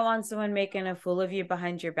because you don't want someone making a fool of you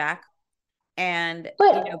behind your back and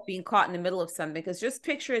But being caught in the middle of something. Because just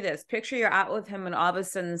picture this: picture you're out with him and all of a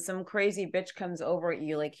sudden some crazy bitch comes over at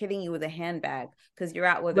you like hitting you with a handbag because you're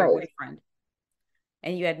out with her right, boyfriend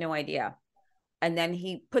and you had no idea, and then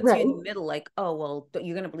he puts you in right. the middle like, oh well,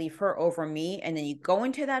 you're gonna believe her over me, and then you go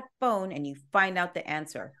into that phone and you find out the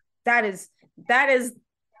answer. That is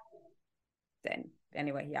then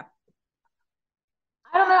anyway. Yeah,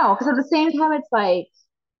 I don't know because at the same time, it's like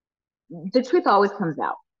the truth always comes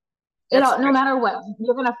out. that's No true. matter what,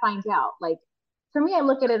 you're gonna find out. Like for me, I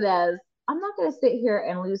look at it as I'm not gonna sit here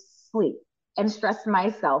and lose sleep and stress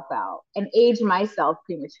myself out and age myself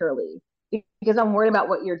prematurely because I'm worried about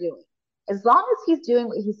what you're doing. As long as he's doing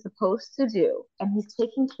what he's supposed to do and he's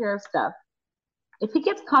taking care of stuff, if he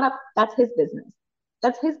gets caught up, that's his business.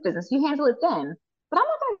 That's his business. You handle it then. But I'm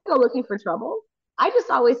not going to go looking for trouble. I just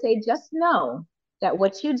always say, just know that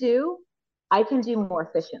what you do, I can do more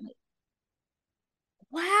efficiently.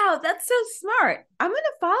 Wow, that's so smart. I'm gonna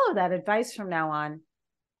follow that advice from now on.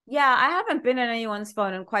 Yeah, I haven't been on anyone's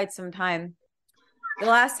phone in quite some time. The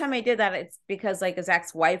last time I did that, it's because like his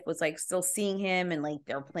ex-wife was like still seeing him and like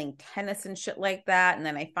they're playing tennis and shit like that. And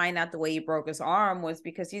then I find out the way he broke his arm was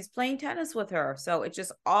because he's playing tennis with her. So it's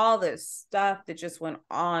just all this stuff that just went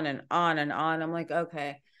on and on and on. I'm like,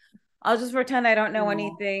 okay, I'll just pretend I don't know Yeah.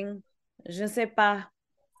 anything. Je ne sais pas.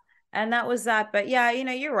 And that was that. But yeah,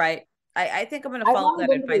 you're right. I think I'm gonna I've follow only that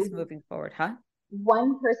been advice through moving forward, huh?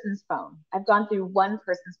 one person's phone. I've gone through one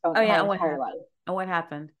person's phone Oh in my yeah, and what entire life. happened? And what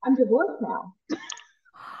happened? I'm divorced now.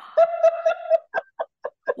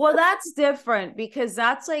 Well, that's different because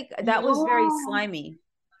that's like that was very Yeah. slimy.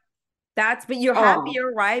 But you're Oh,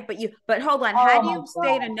 happier, right? But hold on. oh Had my you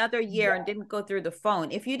stayed God. another year and Yes. didn't go through the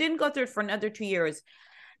phone, if you didn't go through it for another 2 years,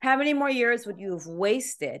 how many more years would you have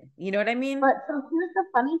wasted? You know what I mean? But so here's the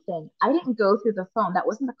funny thing. I didn't go through the phone. That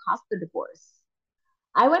wasn't the cost of divorce.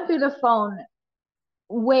 I went through the phone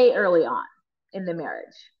way early on in the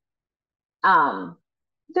marriage. Um,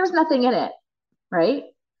 there's nothing in it, right?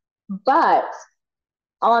 But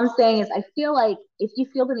all I'm saying is, I feel like if you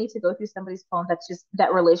feel the need to go through somebody's phone, that's just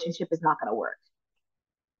that relationship is not going to work.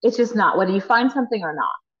 It's just not, whether you find something or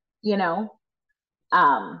not, you know?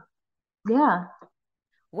 Um, yeah.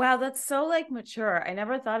 Wow, that's so like mature. I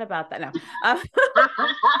never thought about that. No.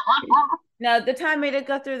 No, the time I did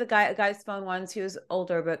go through the guy's phone once, he was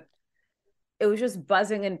older, but it was just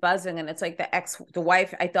buzzing and buzzing. And it's like the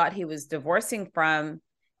wife I thought he was divorcing from,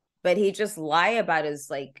 but he just lie about his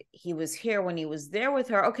like he was here when he was there with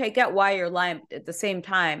her. Okay, get why you're lying at the same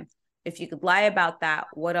time. If you could lie about that,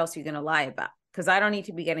 what else are you gonna lie about? Because I don't need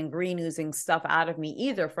to be getting green oozing stuff out of me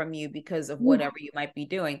either from you because of whatever you might be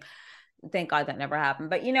doing. Thank God that never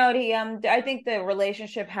happened. But I think the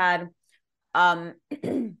relationship had um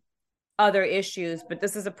other issues, but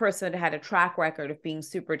this is a person that had a track record of being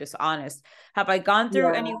super dishonest. Have I gone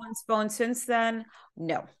through Yeah. anyone's phone since then?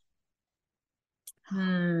 No.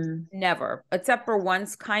 Hmm. Never, except for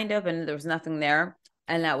once, kind of, and there was nothing there,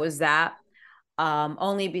 and that was that.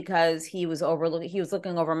 Only because he was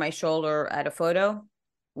looking over my shoulder at a photo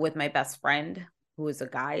with my best friend, who was a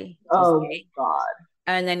guy, who's Oh gay. God.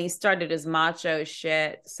 And then he started his macho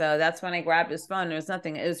shit. So that's when I grabbed his phone. There was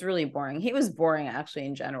nothing. It was really boring. He was boring actually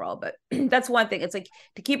in general, but that's one thing. It's like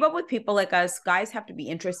to keep up with people like us, guys have to be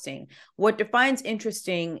interesting. What defines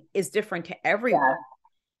interesting is different to everyone. Yeah.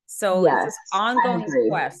 So it's Yes. this I ongoing agree.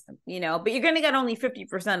 quest, but you're going to get only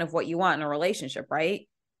 50% of what you want in a relationship, right?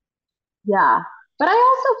 Yeah. But I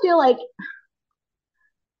also feel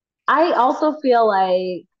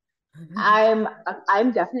like I'm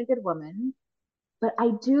I'm definitely a good woman, but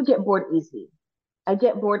I do get bored easy. I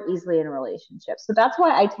get bored easily in relationships. So that's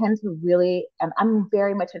why I tend to really I'm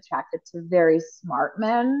very much attracted to very smart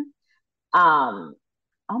men. Um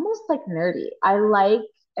Almost like nerdy. I like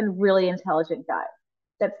and really intelligent guy.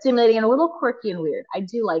 That's stimulating and a little quirky and weird. I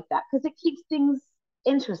do like that because it keeps things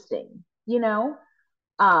interesting, you know?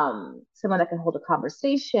 Someone that can hold a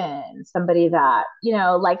conversation, somebody that,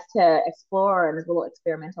 likes to explore and is a little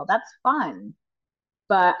experimental. That's fun.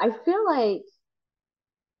 But I feel like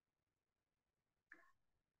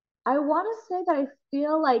I want to say that I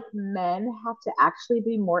feel like men have to actually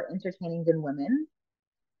be more entertaining than women.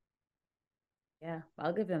 Yeah,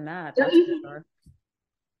 I'll give him that. Don't That's for you sure.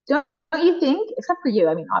 don't you think? Except for you,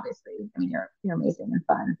 I mean, obviously, I mean, you're amazing and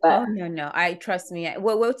fun, but Oh no, no. I trust me.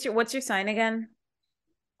 What's your sign again?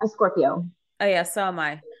 a Scorpio. Oh yeah, so am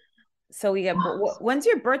I. So we get when's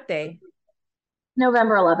your birthday?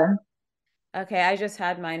 November 11th. Okay, I just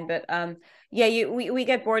had mine, but yeah, we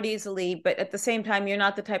get bored easily, but at the same time, you're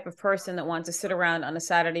not the type of person that wants to sit around on a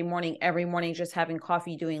Saturday morning every morning just having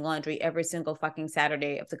coffee, doing laundry every single fucking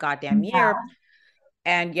Saturday of the goddamn year. Yeah.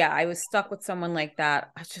 And yeah, I was stuck with someone like that.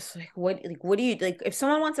 I was just what do you like? If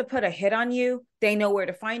someone wants to put a hit on you, they know where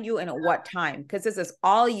to find you and at what time, because this is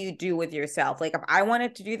all you do with yourself. Like if I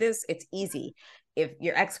wanted to do this, it's easy. If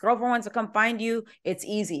your ex-girlfriend wants to come find you, it's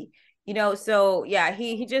easy. So yeah,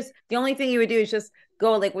 he just the only thing he would do is just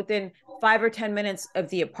go like within 5 or 10 minutes of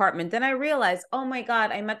the apartment. Then I realized, oh my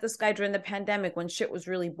God, I met this guy during the pandemic when shit was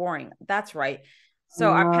really boring. That's right. So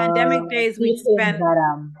our pandemic days, we'd He thinks spend,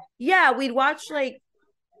 that yeah, we'd watch like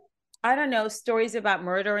I don't know, stories about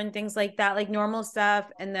murder and things like that, like normal stuff.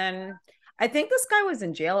 And then I think this guy was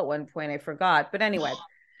in jail at one point. I forgot. But anyway,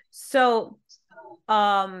 so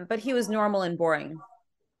but he was normal and boring.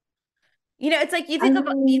 It's like I you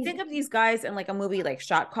mean, think of these guys in like a movie like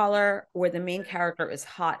Shot Caller, where the main character is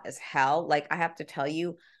hot as hell. Like I have to tell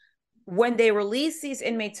you, when they release these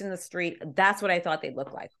inmates in the street, that's what I thought they'd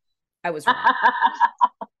look like. I was wrong.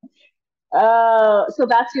 oh, so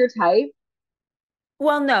that's your type?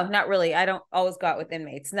 Well, no, not really. I don't always go out with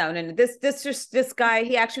inmates. No, no, no. This guy,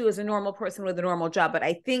 he actually was a normal person with a normal job, but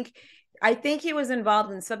I think he was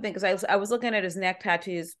involved in something because I was looking at his neck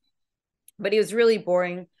tattoos, but he was really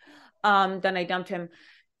boring. Then I dumped him.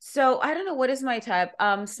 So I don't know what is my type.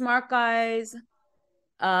 Smart guys,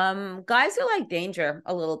 guys who like danger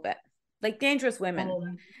a little bit, like dangerous women.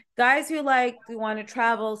 Um, Guys who want to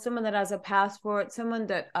travel, someone that has a passport, someone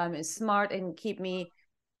that is smart and keep me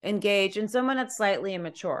engaged, and someone that's slightly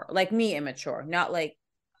immature, like me immature, not like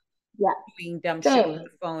yeah, doing dumb shit same. on the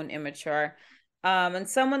phone immature. And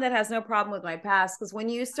someone that has no problem with my past. Because when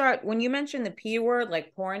you mention the P word,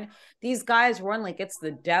 like porn, these guys run like it's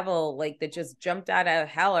the devil, like that just jumped out of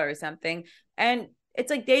hell or something. And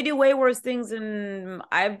it's like they do way worse things than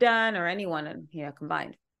I've done or anyone, and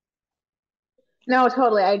combined. No,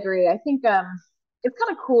 totally. I agree. I think it's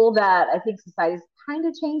kind of cool that I think society's kind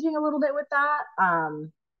of changing a little bit with that.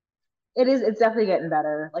 It's definitely getting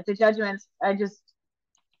better. Like the judgments,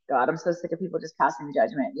 God, I'm so sick of people just passing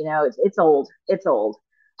judgment. It's old. It's old.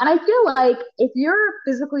 And I feel like if you're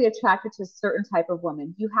physically attracted to a certain type of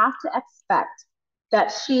woman, you have to expect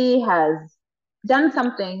that she has done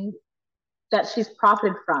something that she's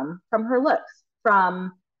profited from her looks,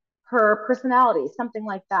 from her personality, something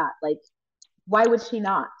like that. Like, why would she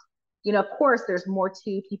not? Of course, there's more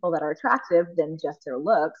to people that are attractive than just their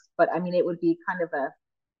looks, but I mean, it would be kind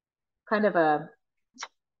of a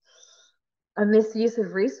misuse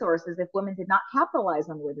of resources if women did not capitalize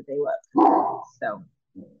on the way that they look. So,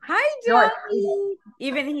 Hi, no, I Johnny.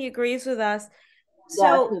 Even he agrees with us. yes,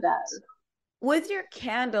 So he does. with your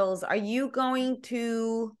candles, are you going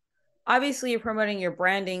to obviously you're promoting your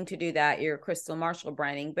branding to do that, your Crystal Marshall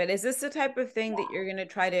branding, but is this the type of thing that you're going to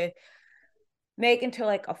try to make into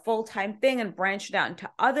like a full-time thing and branch it out into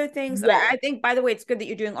other things? And I Yes, think, by the way, it's good that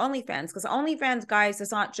you're doing OnlyFans, because OnlyFans, guys,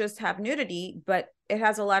 does not just have nudity, but it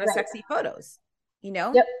has a lot of right. sexy photos, you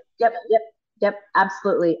know? Yep, yep,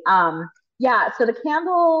 absolutely. Yeah, so the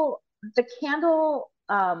candle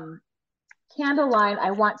line,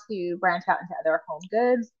 I want to branch out into other home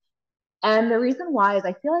goods. And the reason why is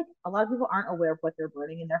I feel like a lot of people aren't aware of what they're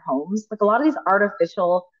burning in their homes. Like a lot of these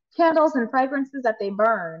artificial candles and fragrances that they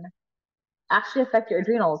burn actually affect your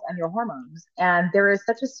adrenals and your hormones. And there is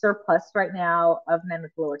such a surplus right now of men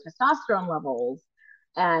with lower testosterone levels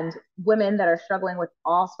and women that are struggling with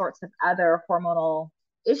all sorts of other hormonal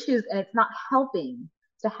issues. And it's not helping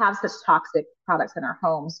to have such toxic products in our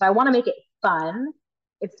homes. So I want to make it fun.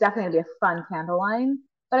 It's definitely going to be a fun candle line.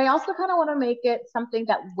 But I also kind of want to make it something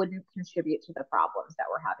that wouldn't contribute to the problems that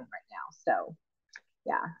we're having right now. So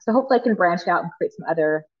yeah. So hopefully I can branch out and create some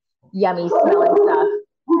other yummy smelling stuff.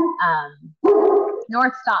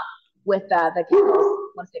 North stop with the candles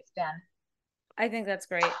once they expand. I think that's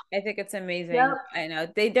great. I think it's amazing. Yep. I know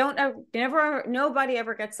they don't never nobody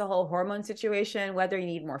ever gets the whole hormone situation, whether you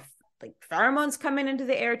need more like pheromones coming into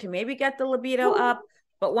the air to maybe get the libido up.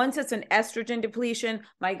 But once it's an estrogen depletion,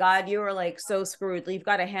 my God, you are like so screwed. You've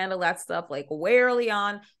got to handle that stuff like way early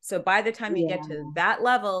on. So by the time you get Yeah. to that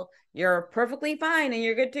level, you're perfectly fine and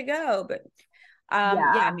you're good to go. But yeah,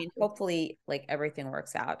 I Yeah. mean, hopefully like everything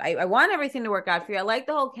works out. I want everything to work out for you. I like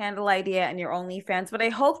the whole candle idea and your OnlyFans, but I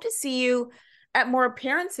hope to see you at more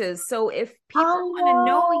appearances. So if people I want to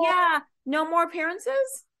know, know. yeah, no more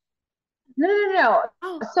appearances. No, no, no, no.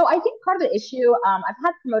 Oh, So I think part of the issue, I've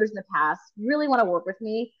had promoters in the past really want to work with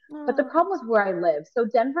me, but the oh, problem is where I live. So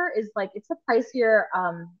Denver is like it's a pricier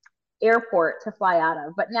airport to fly out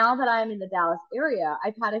of. But now that I'm in the Dallas area,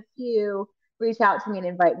 I've had a few reach out to me and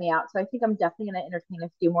invite me out. So I think I'm definitely going to entertain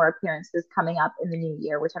a few more appearances coming up in the new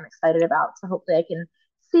year, which I'm excited about. So hopefully I can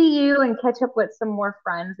see you and catch up with some more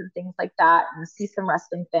friends and things like that, and see some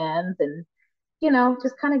wrestling fans and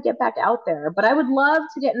just kind of get back out there. But I would love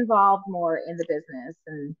to get involved more in the business.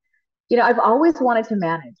 And, I've always wanted to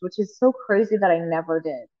manage, which is so crazy that I never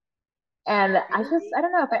did. And I really?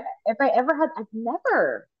 don't know if I ever had, I've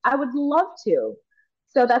never, I would love to.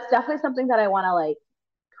 So that's definitely something that I want to like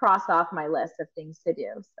cross off my list of things to do.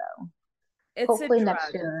 So It's a hopefully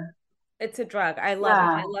next drug. year. It's a drug. I love it.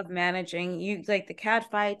 Yeah. I love managing. You like the cat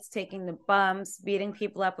fights, taking the bumps, beating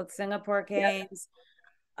people up with Singapore Yep. canes.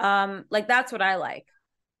 Like that's what I like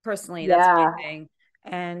personally. That's my Yeah. thing.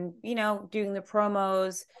 And doing the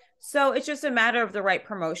promos. So it's just a matter of the right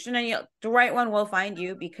promotion, and the right one will find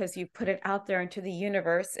you because you put it out there into the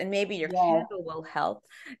universe, and maybe your Yes. candle will help.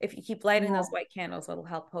 If you keep lighting those Yes. white candles, it'll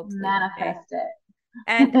help hopefully one day. Manifest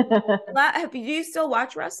And it. do you still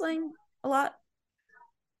watch wrestling a lot?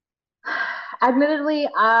 Admittedly,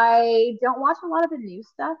 I don't watch a lot of the new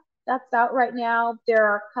stuff that's out right now. There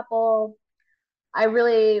are a couple. I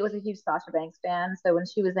really was a huge Sasha Banks fan, so when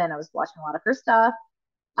she was in, I was watching a lot of her stuff.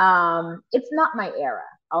 It's not my era.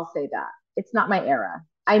 I'll say that. It's not my era.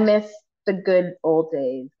 I miss the good old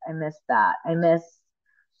days. I miss that. I miss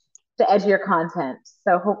the edgier content.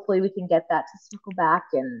 So hopefully we can get that to circle back,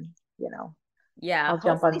 and Yeah, I'll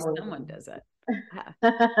jump on hopefully board someone does it.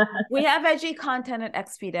 again. We have edgy content at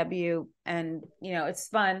XPW, and it's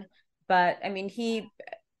fun. But I mean,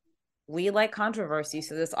 we like controversy,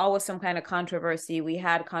 so there's always some kind of controversy. We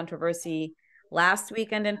had controversy last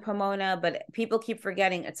weekend in Pomona, but people keep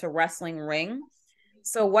forgetting it's a wrestling ring.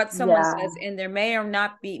 So what someone Yeah, says in there may or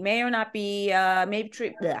not be, maybe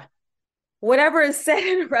true. Bleh. Whatever is said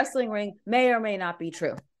in a wrestling ring may or may not be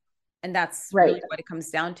true, and that's right. really what it comes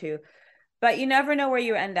down to. But you never know where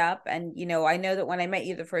you end up. And I know that when I met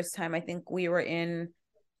you the first time, I think we were in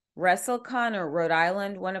WrestleCon or Rhode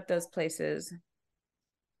Island, one of those places.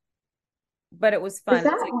 But it was Is fun.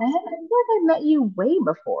 that It's like, when? I feel like I met you way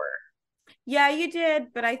before. yeah, you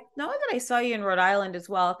did. But I know that I saw you in Rhode Island as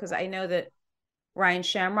well, because I know that Ryan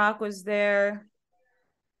Shamrock was there.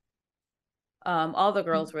 All the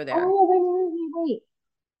girls were there. Oh, wait.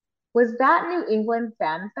 Was that New England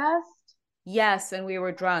Fan Fest? Yes, and we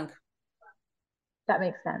were drunk. That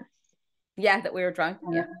makes sense. Yeah, that we were drunk.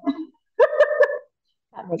 Yeah,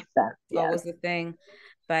 That makes sense. it's Yes. always the thing.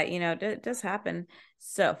 But it does happen.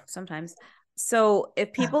 So sometimes. So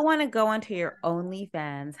if people want to go onto your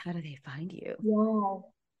OnlyFans, how do they find you? Yeah.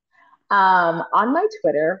 On my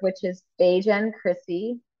Twitter, which is Bajan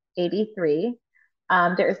Chrissy 83,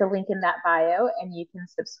 there is a link in that bio, and you can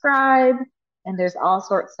subscribe. And there's all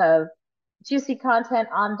sorts of juicy content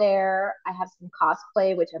on there. I have some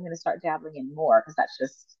cosplay, which I'm going to start dabbling in more because that's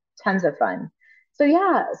just tons of fun. So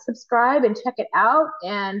yeah, subscribe and check it out,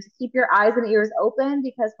 and keep your eyes and ears open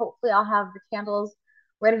because hopefully I'll have the candles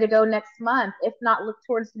ready to go next month. If not, look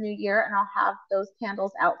towards the new year and I'll have those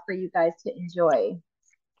candles out for you guys to enjoy.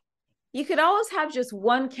 You could always have just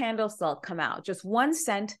one candle still come out, just one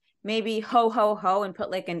scent, maybe ho ho ho, and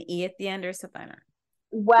put like an e at the end or something. How do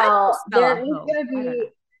you Well, spell a ho? I don't know.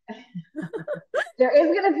 there is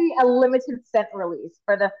going to be a limited scent release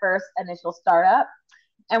for the first initial startup.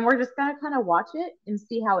 and we're just gonna kind of watch it and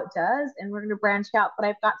see how it does, and we're gonna branch out. But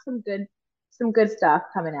I've got some good stuff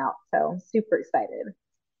coming out, so I'm super excited.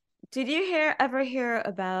 Did you ever hear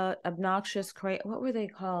about obnoxious crayon? What were they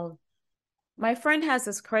called? My friend has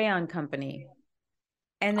this crayon company,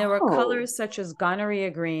 and there were Oh, colors such as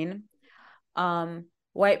gonorrhea green,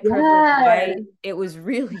 white privilege white. yes. It was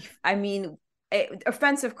really, I mean,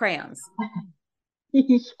 offensive crayons.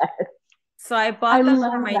 Yes. So I I bought them for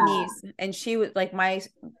love my that. niece, and she was like,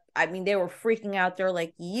 I mean, they were freaking out. They're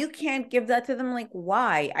like, you can't give that to them. Like,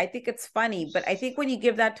 why? I think it's funny, but I think when you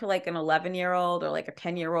give that to like an 11-year-old or like a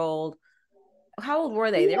 10-year-old, how old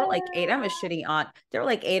were they? They were like eight. I'm a Yeah. shitty aunt. They were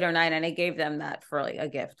like 8 or 9, and I gave them that for like a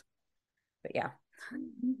gift. But yeah.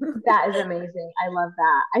 That is amazing. I love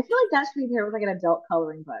that. I feel like that should be paired with like an adult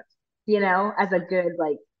coloring book, as a good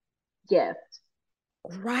like gift.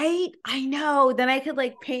 Right? I know. Then I could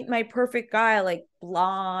like paint my perfect guy like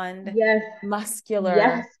blonde, Yes. muscular,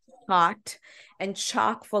 Yes. hot, and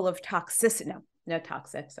chock full of toxicity. No, no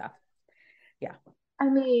toxic stuff. Yeah. I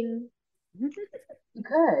mean,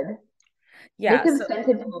 good. Make Yeah. them So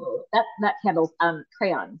scented candles. That candles,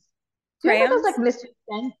 crayons. Do you remember those like crayons? mystery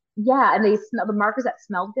scent? Yeah, and they smell the markers that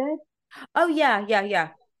smelled good. Oh yeah, yeah, yeah.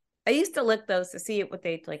 I used to lick those to see what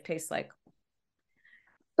they like taste like.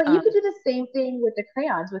 But you could Um, do the same thing with the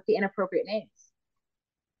crayons with the inappropriate names.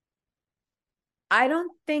 I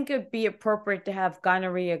don't think it'd be appropriate to have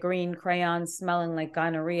gonorrhea green crayons smelling like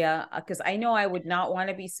gonorrhea because I know I would not want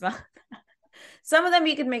to be smelling. Some of them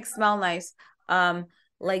you could make smell nice, um,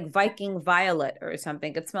 like Viking violet or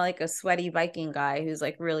something. It could smell like a sweaty Viking guy who's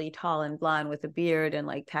like really tall and blonde with a beard and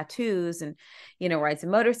like tattoos and rides a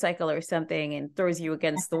motorcycle or something and throws you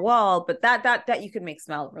against the wall. But that you could make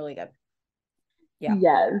smell really good. Yeah.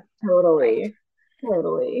 Yes, Right. totally.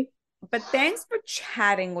 Totally. But thanks for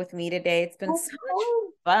chatting with me today. It's been Of so much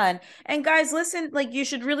course. fun. And guys, listen, like you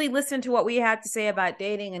should really listen to what we had to say about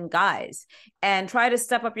dating and guys and try to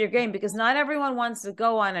step up your game because not everyone wants to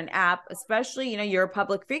go on an app, especially, you're a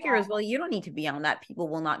public figure as well. You don't need to be on that. People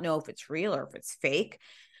will not know if it's real or if it's fake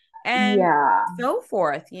and Yeah. so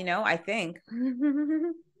forth, I think.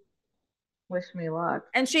 Wish me luck.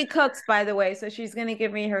 And she cooks, by the way. So she's going to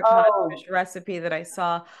give me her Oh, codfish recipe that I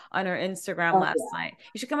saw on her Instagram oh last yeah. night.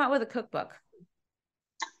 You should come out with a cookbook.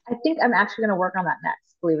 I think I'm actually going to work on that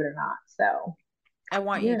next, believe it or not. So, I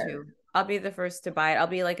want you yeah. to. I'll be the first to buy it. I'll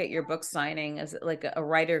be like at your book signing as like a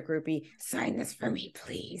writer groupie. Sign this for me,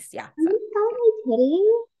 please. Yeah. Are So you selling my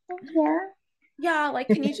titty? Thank yeah, like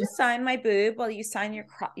can you just sign my boob while you sign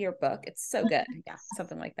your book? It's so good. Yeah,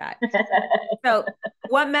 something like that. you. So,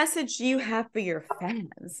 what message do you have for your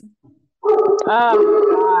fans? Oh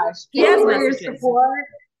my gosh. She Thank has you for your messages. support.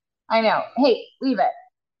 I know. Hey, leave it.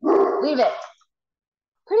 Leave it.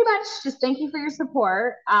 Pretty much just thank you for your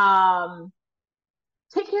support.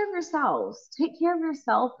 Take care of yourselves. Take care of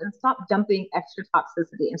yourself and stop dumping extra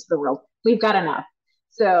toxicity into the world. We've got enough.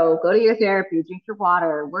 So go to your therapy, drink your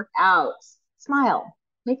water, work out, smile,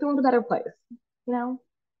 make the world a better place. You know?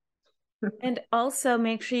 And also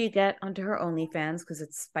make sure you get onto her OnlyFans because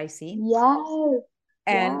it's spicy. Yes.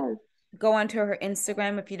 And Yes. go onto her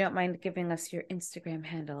Instagram if you don't mind giving us your Instagram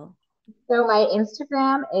handle. So my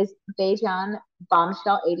Instagram is Bajan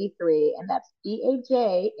Bombshell 83, and that's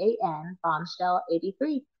Bajan Bombshell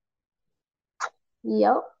 83.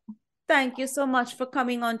 Yep. Thank you so much for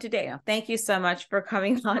coming on today. Thank you so much for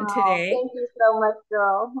coming on Oh, today. thank you so much,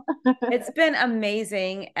 girl. It's been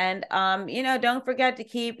amazing. And don't forget to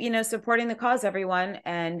keep, supporting the cause, everyone.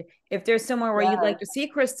 And if there's somewhere where you'd like Yes, to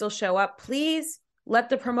see Kristal show up, please let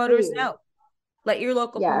the promoters please. know. Let your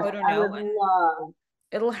local Yes, promoter I would know and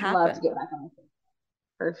it'll love happen. to get back on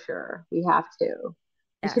for sure. We have to.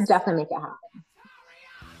 We should Yes. definitely make it happen.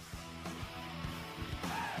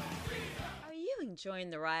 Are you enjoying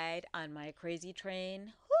the ride on my crazy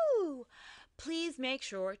train? Woo! Please make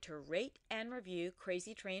sure to rate and review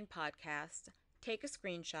Crazy Train Podcast. Take a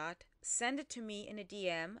screenshot, send it to me in a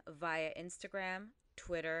DM via Instagram,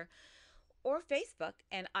 Twitter, or Facebook,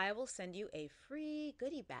 and I will send you a free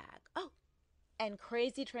goodie bag. Oh, and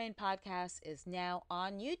Crazy Train Podcast is now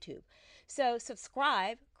on YouTube. So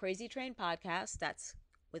subscribe, Crazy Train Podcast, that's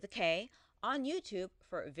with a K, on YouTube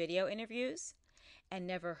for video interviews and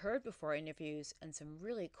never heard before interviews and some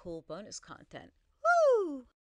really cool bonus content.